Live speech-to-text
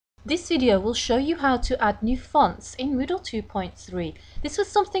This video will show you how to add new fonts in Moodle 2.3. This was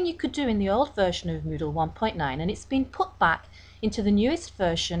something you could do in the old version of Moodle 1.9 and it's been put back into the newest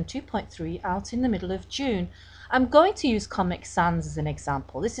version 2.3 out in the middle of June. I'm going to use Comic Sans as an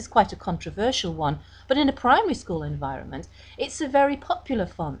example. This is quite a controversial one, but in a primary school environment it's a very popular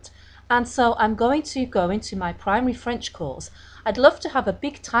font. And so I'm going to go into my primary French course. I'd love to have a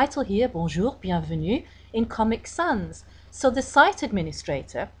big title here, Bonjour, Bienvenue, in Comic Sans. So the site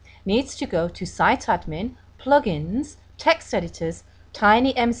administrator needs to go to Site Admin, Plugins, Text Editors,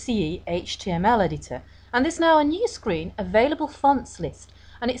 TinyMCE HTML Editor, and there's now a new screen, Available Fonts List,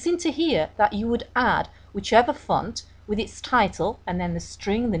 and it's into here that you would add whichever font with its title and then the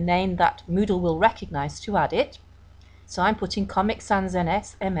string, the name that Moodle will recognize to add it. So I'm putting Comic Sans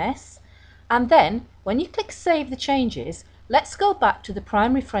MS, and then when you click Save the Changes, let's go back to the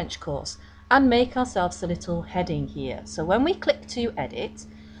primary French course and make ourselves a little heading here. So when we click to edit,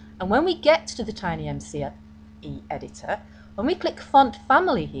 and when we get to the TinyMCE editor, when we click Font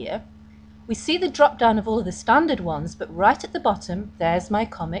Family here, we see the drop down of all of the standard ones, but right at the bottom, there's my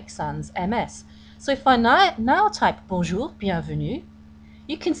Comic Sans MS. So if I now type Bonjour, Bienvenue,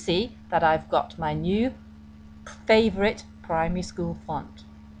 you can see that I've got my new favorite primary school font.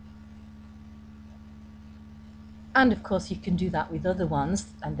 And of course you can do that with other ones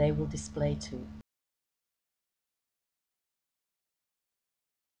and they will display too.